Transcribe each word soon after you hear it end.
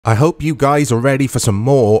I hope you guys are ready for some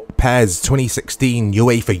more PES 2016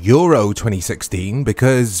 UEFA Euro 2016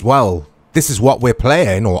 because, well, this is what we're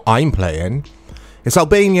playing, or I'm playing. It's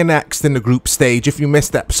Albania next in the group stage. If you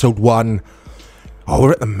missed episode 1,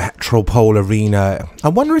 we're at the Metropole Arena. I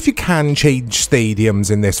wonder if you can change stadiums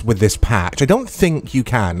in this with this patch. I don't think you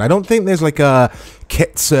can. I don't think there's like a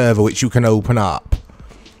kit server which you can open up.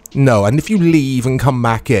 No, and if you leave and come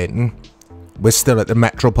back in, we're still at the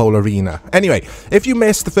Metropole Arena. Anyway, if you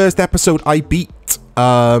missed the first episode, I beat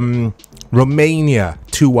Romania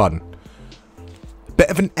 2-1. Bit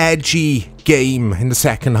of an edgy game in the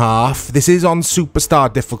second half. This is on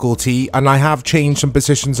Superstar difficulty, and I have changed some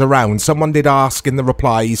positions around. Someone did ask in the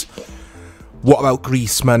replies, what about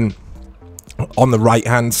Griezmann on the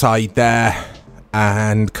right-hand side there,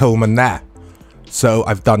 and Coleman there? So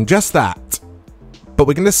I've done just that. But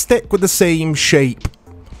we're going to stick with the same shape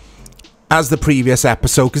as the previous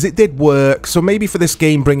episode, because it did work. So maybe for this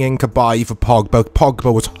game, bring in Kabay for Pogba.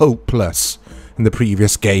 Pogba was hopeless in the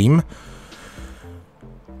previous game.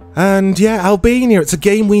 And yeah, Albania, it's a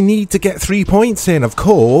game we need to get 3 points in, of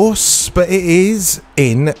course, but it is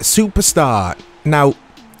in Superstar. Now,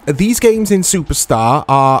 these games in Superstar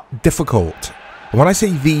are difficult. When I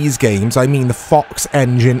say these games, I mean the Fox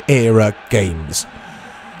Engine era games.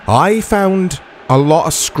 I found a lot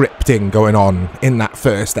of scripting going on in that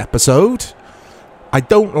first episode. I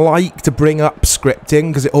don't like to bring up scripting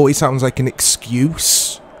because it always sounds like an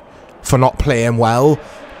excuse for not playing well,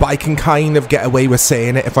 but I can kind of get away with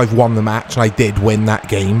saying it if I've won the match, and I did win that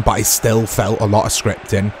game, but I still felt a lot of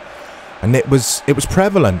scripting. And it was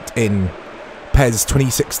prevalent in PES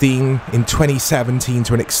 2016, in 2017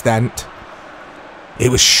 to an extent. It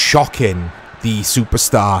was shocking, the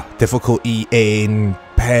Superstar difficulty in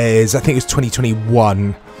PES, I think it was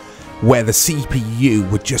 2021, where the CPU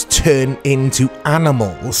would just turn into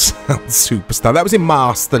animals on Superstar. That was in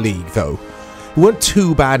Master League, though. It weren't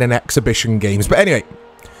too bad in exhibition games. But anyway,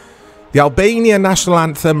 the Albania national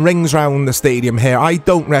anthem rings round the stadium here. I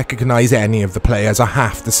don't recognise any of the players, I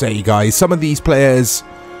have to say, guys. Some of these players,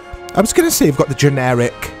 I was going to say have got the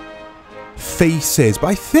generic faces, but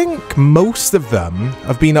I think most of them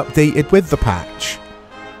have been updated with the patch.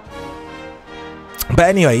 But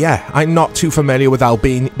anyway, yeah, I'm not too familiar with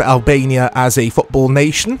Albania as a football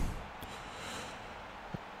nation.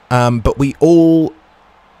 But we all,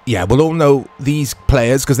 yeah, we'll all know these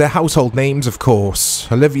players because they're household names, of course.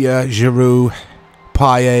 Olivier Giroud,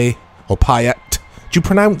 Payet, or Payet. Do you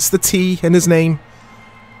pronounce the T in his name?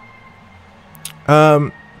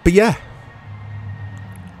 But yeah,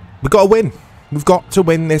 we've got to win. We've got to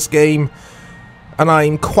win this game. And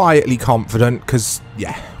I'm quietly confident because,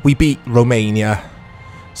 yeah, we beat Romania.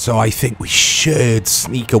 So I think we should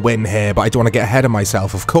sneak a win here, but I don't want to get ahead of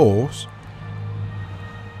myself, of course.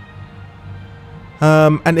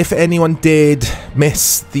 And if anyone did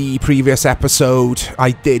miss the previous episode,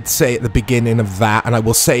 I did say at the beginning of that, and I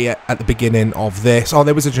will say it at the beginning of this. Oh,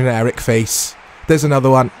 there was a generic face. There's another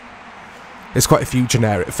one. There's quite a few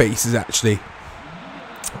generic faces, actually.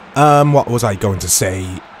 What was I going to say?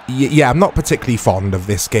 Yeah, I'm not particularly fond of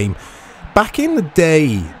this game. Back in the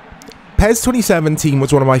day, PES 2017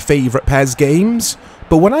 was one of my favourite PES games,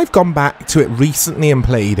 but when I've gone back to it recently and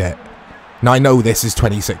played it, now I know this is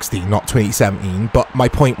 2016, not 2017, but my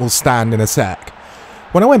point will stand in a sec.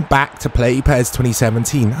 When I went back to play PES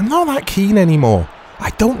 2017, I'm not that keen anymore.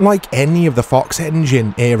 I don't like any of the Fox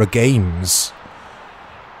Engine era games.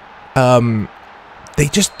 They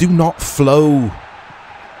just do not flow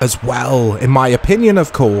as well, in my opinion,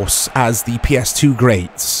 of course, as the PS2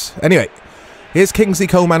 greats. Anyway, here's Kingsley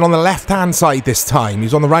Coman on the left-hand side this time. He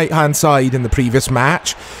was on the right-hand side in the previous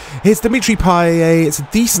match. Here's Dimitri Payet. It's a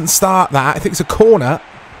decent start, that. I think it's a corner.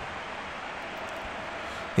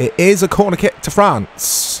 It is a corner kick to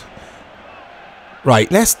France.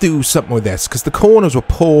 Right, let's do something with this, because the corners were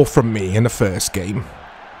poor from me in the first game.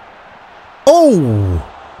 Oh!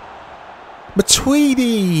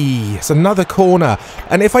 Matuidi! It's another corner.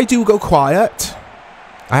 And if I do go quiet,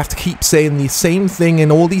 I have to keep saying the same thing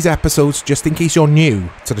in all these episodes, just in case you're new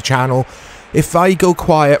to the channel. If I go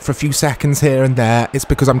quiet for a few seconds here and there, it's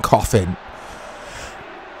because I'm coughing.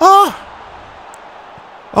 Oh,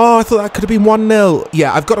 I thought that could have been 1-0.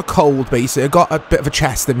 Yeah, I've got a cold, basically. I've got a bit of a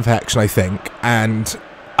chest infection, I think. And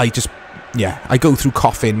I just, yeah, I go through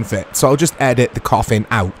coughing fits. So I'll just edit the coughing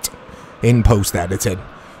out in post-editing.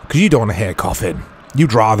 Because you don't want to hear coughing.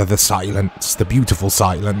 You'd rather the silence, the beautiful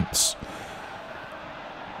silence.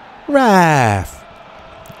 Ref,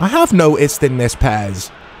 I have noticed in this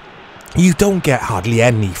PES, you don't get hardly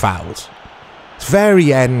any fouls. It's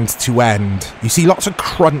very end to end. You see lots of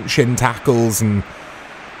crunching tackles and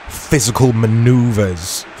physical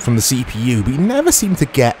manoeuvres from the CPU, but you never seem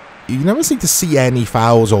to see any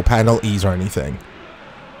fouls or penalties or anything.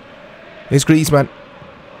 Here's Griezmann.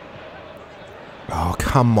 Oh,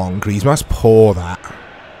 come on, Griezmann. Let's pour that.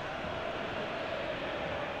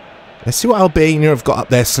 Let's see what Albania have got up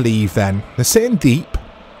their sleeve then. They're sitting deep.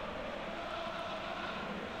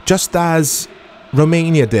 Just as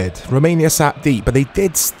Romania did. Romania sat deep, but they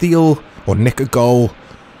did steal or nick a goal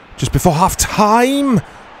just before half-time.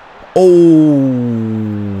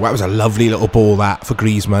 Oh, that was a lovely little ball, that, for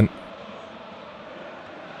Griezmann.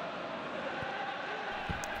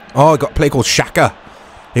 Oh, I got a play called Xhaka.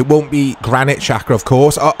 It won't be Granit Xhaka, of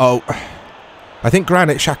course. Uh-oh. I think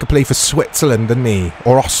Granit Xhaka played for Switzerland, didn't he?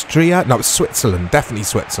 Or Austria? No, it's Switzerland. Definitely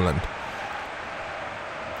Switzerland.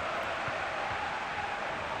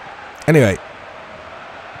 Anyway.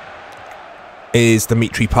 Is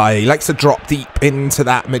Dimitri Payet. He likes to drop deep into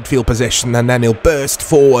that midfield position and then he'll burst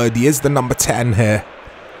forward. He is the number 10 here.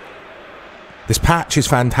 This patch is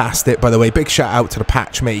fantastic, by the way. Big shout out to the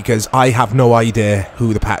patch makers. I have no idea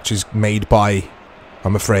who the patch is made by,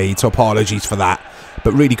 I'm afraid, so apologies for that.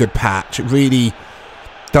 But really good patch. It really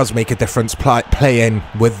does make a difference playing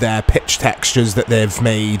with their pitch textures that they've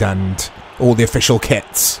made and all the official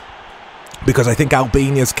kits. Because I think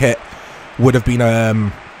Albania's kit would have been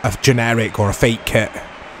a generic or a fake kit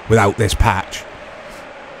without this patch.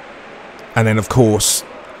 And then, of course,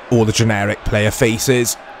 all the generic player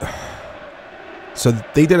faces. So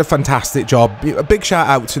they did a fantastic job. A big shout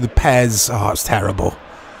out to the PES. Oh, it's terrible.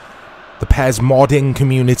 The PES modding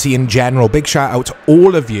community in general. Big shout out to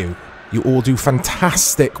all of you. You all do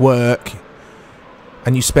fantastic work.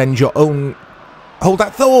 And you spend your own... Hold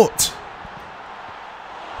that thought.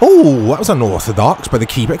 Oh, that was unorthodox by the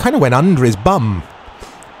keeper. It kind of went under his bum.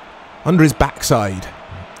 Under his backside.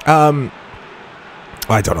 I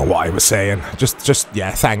don't know what I was saying. Just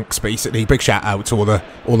yeah, thanks, basically. Big shout out to all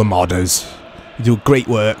the modders. You do great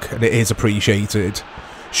work, and it is appreciated.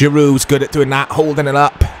 Giroud's good at doing that, holding it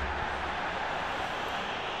up.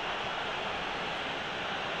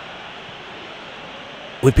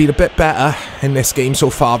 We've been a bit better in this game so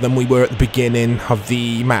far than we were at the beginning of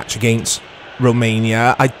the match against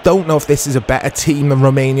Romania. I don't know if this is a better team than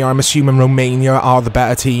Romania. I'm assuming Romania are the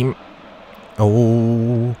better team.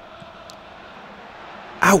 Oh.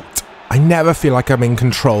 Out. I never feel like I'm in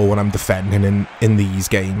control when I'm defending in these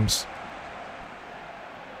games.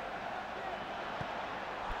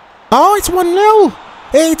 Oh, it's 1-0.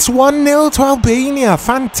 It's 1-0 to Albania.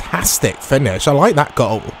 Fantastic finish. I like that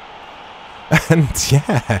goal. And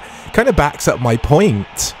yeah, kind of backs up my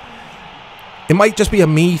point. It might just be a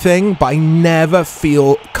me thing, but I never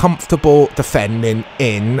feel comfortable defending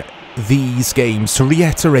in these games. To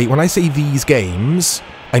reiterate, when I say these games,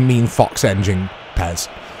 I mean Fox Engine PES.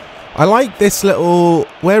 I like this little...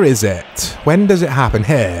 Where is it? When does it happen?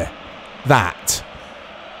 Here. That.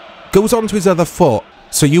 Goes onto his other foot.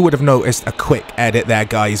 So you would have noticed a quick edit there,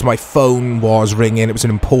 guys. My phone was ringing. It was an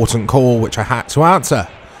important call, which I had to answer.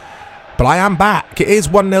 But I am back. It is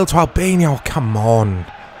 1-0 to Albania. Oh, come on.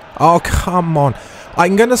 Oh, come on.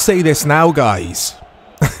 I'm going to say this now, guys.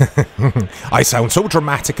 I sound so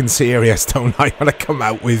dramatic and serious, don't I, when I come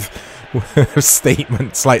out with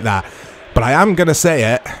statements like that. But I am going to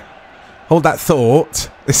say it. Hold that thought.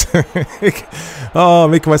 Oh,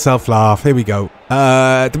 I'm making myself laugh. Here we go.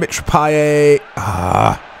 Dimitri Payet.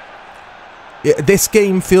 This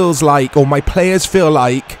game feels like, or my players feel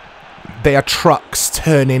like, they are trucks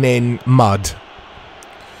turning in mud.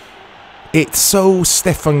 It's so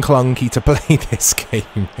stiff and clunky to play this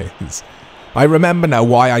game is. I remember now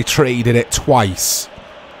why I traded it twice.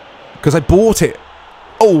 Because I bought it,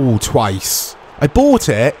 twice. I bought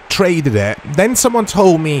it, traded it, then someone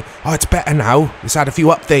told me, oh, it's better now. It's had a few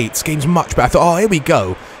updates. Game's much better. I thought, oh, here we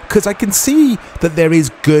go. Because I can see that there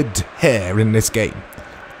is good here in this game.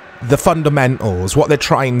 The fundamentals, what they're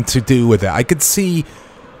trying to do with it. I could see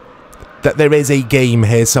that there is a game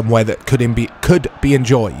here somewhere that could be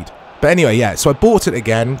enjoyed. But anyway, yeah, so I bought it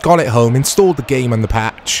again, got it home, installed the game and the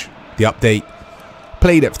patch, the update,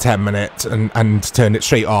 played it for 10 minutes and turned it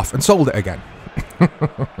straight off and sold it again.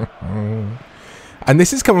 And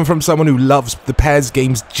this is coming from someone who loves the PES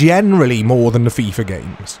games generally more than the FIFA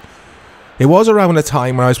games. It was around a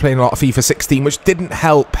time when I was playing a lot of FIFA 16, which didn't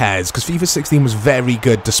help PES, because FIFA 16 was very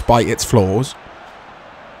good despite its flaws.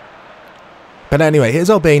 But anyway, here's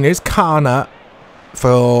Albania, here's Kana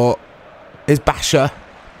for his Basha,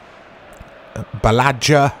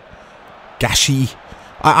 Baladja, Gashi.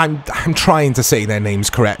 I'm trying to say their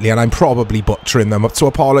names correctly, and I'm probably butchering them up, so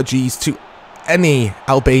apologies to any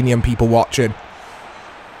Albanian people watching.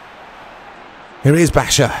 Here is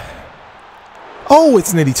Basha. Oh,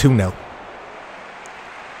 it's nearly 2-0.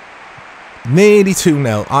 Nearly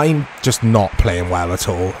 2-0. I'm just not playing well at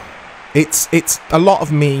all. It's a lot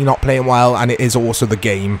of me not playing well, and it is also the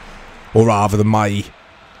game, or rather than my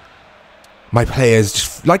players.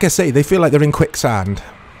 Just, like I say, they feel like they're in quicksand.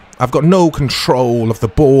 I've got no control of the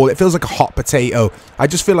ball. It feels like a hot potato. I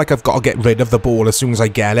just feel like I've got to get rid of the ball as soon as I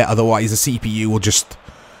get it, otherwise the CPU will just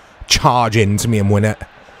charge into me and win it.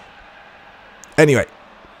 Anyway,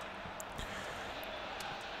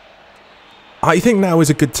 I think now is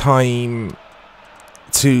a good time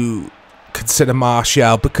to consider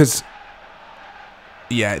Martial, because,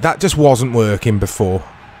 yeah, that just wasn't working before.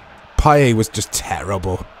 Payet was just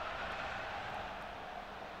terrible.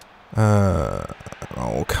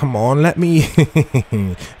 Oh, come on, let me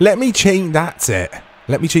let me change. That's it.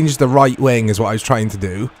 Let me change the right wing is what I was trying to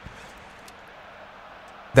do.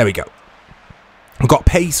 There we go. I've got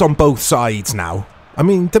pace on both sides now. I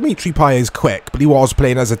mean, Dimitri Payet is quick, but he was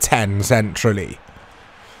playing as a 10 centrally.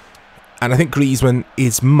 And I think Griezmann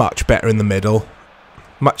is much better in the middle.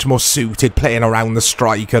 Much more suited playing around the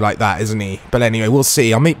striker like that, isn't he? But anyway, we'll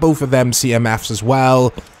see. I'll make both of them CMFs as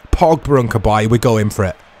well. Pogba and Kabay, we're going for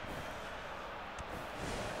it.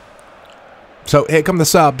 So here come the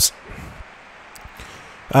subs.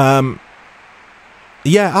 Yeah,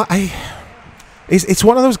 it's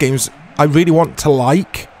one of those games I really want to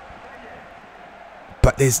like.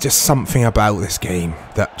 But there's just something about this game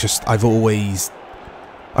that just I've always...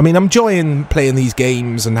 I mean, I'm enjoying playing these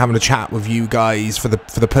games and having a chat with you guys for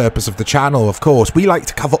the purpose of the channel, of course. We like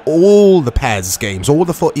to cover all the PES games, all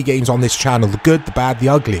the footy games on this channel, the good, the bad, the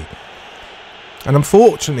ugly. And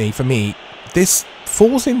unfortunately for me, this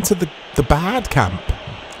falls into the bad camp.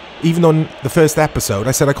 Even on the first episode,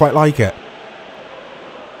 I said I quite like it.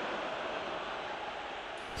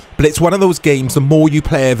 But it's one of those games, the more you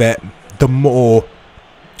play of it, the more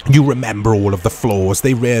you remember all of the flaws.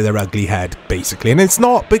 They rear their ugly head, basically. And it's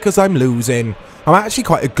not because I'm losing. I'm actually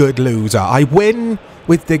quite a good loser. I win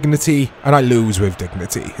with dignity and I lose with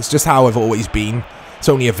dignity. It's just how I've always been. It's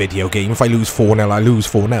only a video game. If I lose 4-0, I lose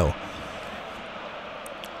 4-0.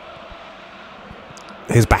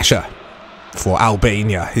 Here's Basha for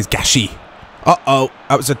Albania. Here's Gashi. Uh-oh.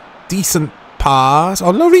 That was a decent pass.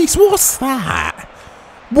 Oh, Lloris, what's that?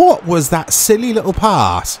 What was that silly little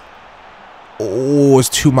pass? Oh, it's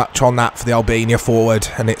too much on that for the Albania forward,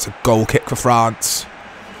 and it's a goal kick for France.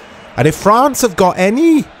 And if France have got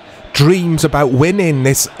any dreams about winning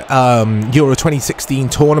this Euro 2016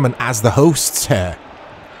 tournament as the hosts here,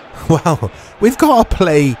 well, we've got to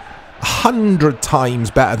play 100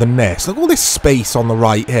 times better than this. Look at all this space on the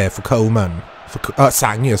right here for Coman. For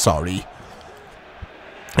Sagna, sorry.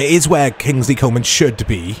 It is where Kingsley Coman should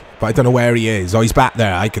be, but I don't know where he is. Oh, he's back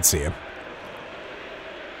there. I could see him.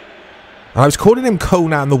 And I was calling him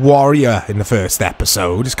Conan the Warrior in the first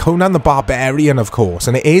episode. It's Conan the Barbarian, of course.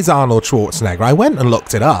 And it is Arnold Schwarzenegger. I went and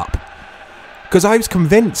looked it up. Because I was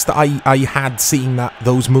convinced that I had seen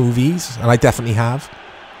those movies. And I definitely have.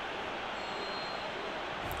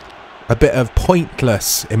 A bit of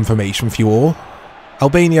pointless information for you all.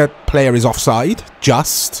 Albania player is offside.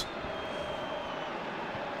 Just.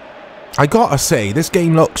 I gotta say, this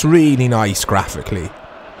game looks really nice graphically.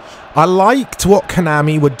 I liked what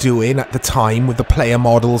Konami were doing at the time with the player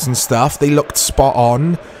models and stuff. They looked spot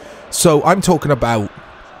on. So I'm talking about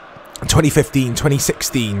 2015,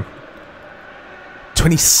 2016,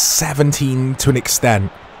 2017 to an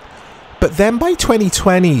extent. But then by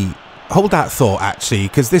 2020, hold that thought actually,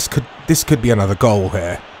 because this could be another goal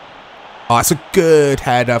here. Oh, it's a good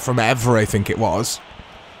header from Ever, I think it was.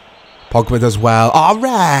 Pogba does well. Oh,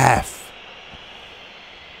 ref!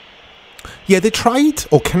 Yeah, they tried,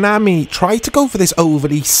 or Konami tried to go for this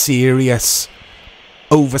overly serious,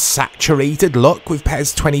 oversaturated look with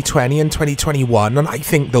PES 2020 and 2021, and I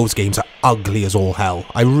think those games are ugly as all hell.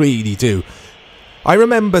 I really do. I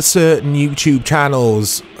remember certain YouTube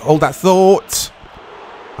channels, hold that thought.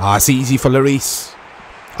 Ah, it's easy for Lloris.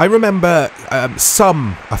 I remember a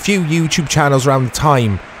few YouTube channels around the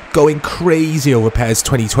time going crazy over PES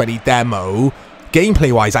 2020 demo.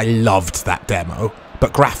 Gameplay-wise, I loved that demo.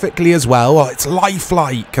 But graphically as well, oh, it's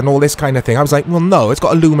lifelike and all this kind of thing. I was like, well, no, it's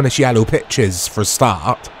got luminous yellow pictures for a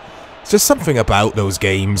start. It's just something about those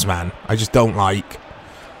games, man. I just don't like.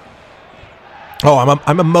 Oh,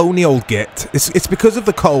 I'm a moany old git. It's because of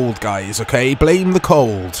the cold, guys, okay? Blame the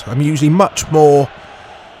cold. I'm usually much more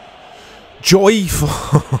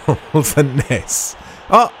joyful than this.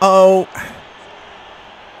 Uh-oh.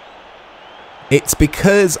 It's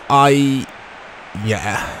because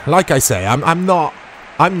yeah, like I say, I'm not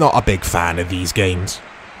a big fan of these games.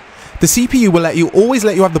 The CPU will always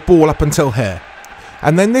let you have the ball up until here.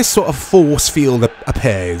 And then this sort of force field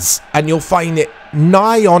appears, and you'll find it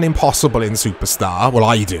nigh on impossible in Superstar. Well,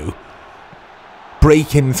 I do.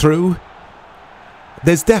 Breaking through.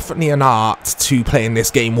 There's definitely an art to playing this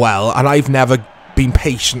game well, and I've never been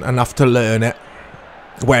patient enough to learn it.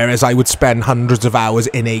 Whereas I would spend hundreds of hours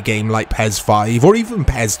in a game like PES 5, or even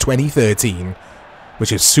PES 2013,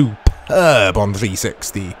 which is superb on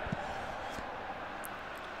 360.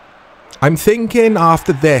 I'm thinking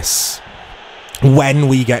after this, when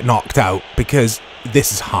we get knocked out, because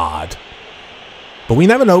this is hard. But we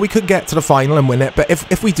never know, we could get to the final and win it. But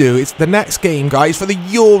if we do, it's the next game, guys, for the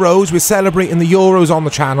Euros. We're celebrating the Euros on the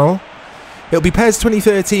channel. It'll be PES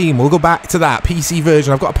 2013. We'll go back to that PC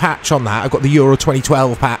version. I've got a patch on that. I've got the Euro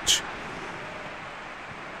 2012 patch.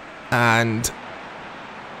 And...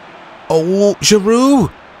 oh,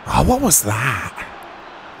 Giroud! Oh, what was that?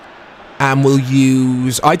 And we'll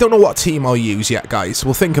use... I don't know what team I'll use yet, guys.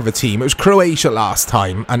 We'll think of a team. It was Croatia last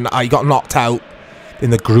time, and I got knocked out in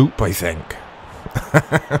the group, I think.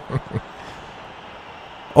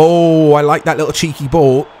 Oh, I like that little cheeky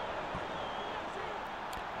ball.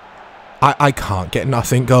 I can't get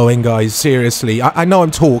nothing going, guys. Seriously. I know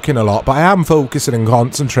I'm talking a lot, but I am focusing and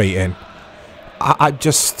concentrating. I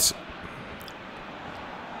just...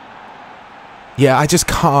 yeah, I just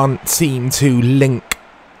can't seem to link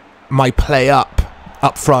my play up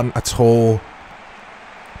front at all.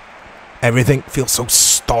 Everything feels so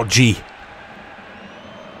stodgy.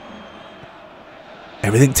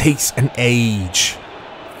 Everything takes an age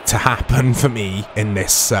to happen for me in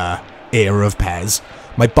this era of PES.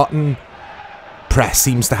 My button press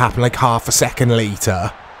seems to happen like half a second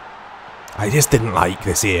later. I just didn't like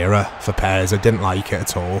this era for PES. I didn't like it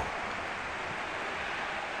at all.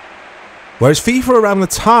 Whereas FIFA around the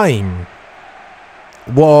time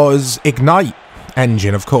was Ignite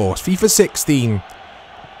engine, of course. FIFA 16,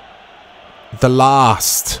 the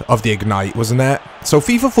last of the Ignite, wasn't it? So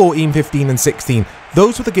FIFA 14, 15 and 16,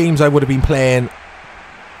 those were the games I would have been playing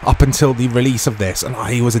up until the release of this, and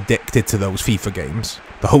I was addicted to those FIFA games.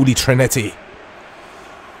 The Holy Trinity.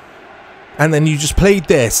 And then you just played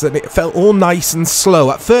this, and it felt all nice and slow.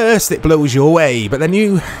 At first, it blows you away, but then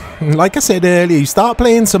you, like I said earlier, you start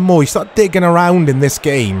playing some more, you start digging around in this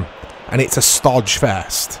game, and it's a stodge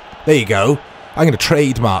fest. There you go. I'm going to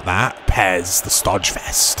trademark that. PES, the stodge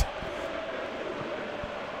fest.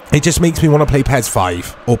 It just makes me want to play PES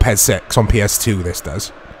 5 or PES 6 on PS2, this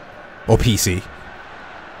does. Or PC.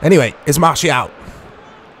 Anyway, it's Martial.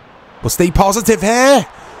 We'll stay positive here.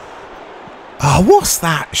 Oh, what's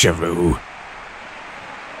that, Giroud?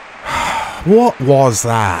 What was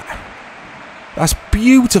that? That's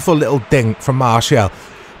beautiful little dink from Martial.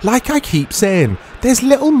 Like I keep saying, there's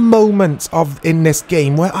little moments in this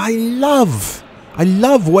game where I love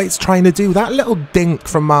what it's trying to do. That little dink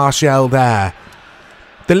from Martial there.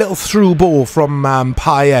 The little through ball from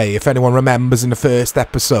Payet, if anyone remembers in the first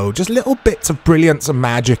episode. Just little bits of brilliance and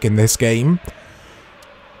magic in this game.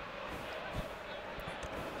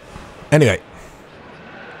 Anyway.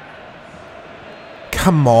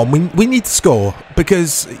 Come on, we need to score.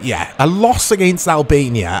 Because, yeah, a loss against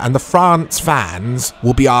Albania and the France fans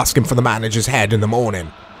will be asking for the manager's head in the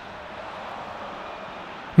morning.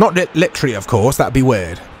 Not literally, of course. That'd be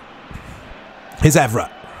weird. Here's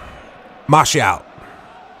Everett. Martial.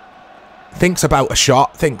 Thinks about a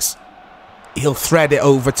shot, thinks he'll thread it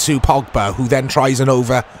over to Pogba, who then tries an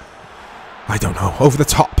over the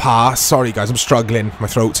top pass. Sorry guys, I'm struggling, my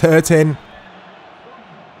throat's hurting.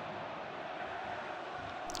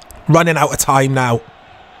 Running out of time now.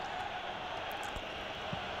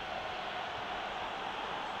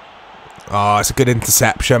 Oh, it's a good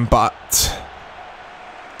interception, but...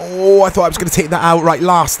 oh, I thought I was going to take that out. Right,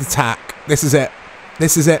 last attack. This is it.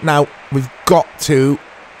 This is it now. We've got to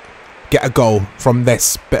get a goal from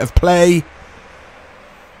this bit of play.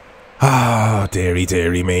 Ah, oh, dearie,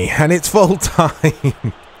 dearie me. And it's full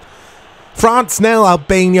time. France 0,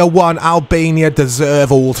 Albania 1. Albania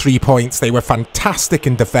deserve all 3 points. They were fantastic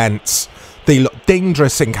in defence. They looked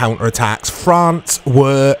dangerous in counter-attacks. France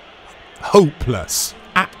were hopeless.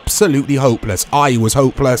 Absolutely hopeless. I was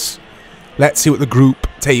hopeless. Let's see what the group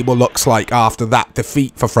table looks like after that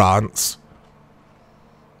defeat for France.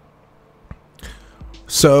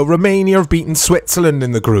 So, Romania have beaten Switzerland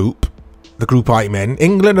in the group I'm in.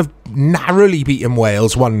 England have narrowly beaten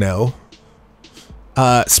Wales 1-0.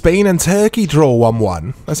 Spain and Turkey draw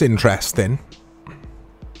 1-1. That's interesting.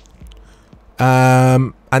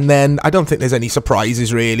 And then, I don't think there's any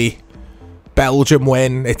surprises, really. Belgium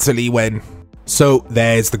win, Italy win. So,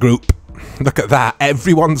 there's the group. Look at that.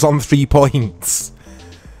 Everyone's on 3 points.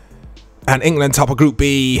 And England top of Group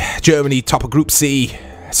B. Germany top of Group C.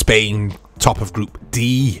 Spain top of Group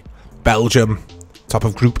D. Belgium, top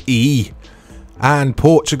of Group E. And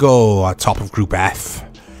Portugal are top of Group F.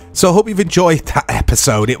 So I hope you've enjoyed that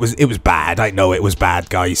episode. It was bad. I know it was bad,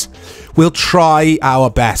 guys. We'll try our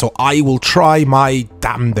best, or I will try my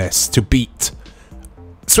damnedest to beat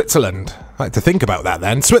Switzerland. I like to think about that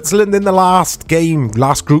then. Switzerland in the last game,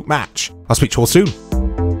 last group match. I'll speak to you all soon.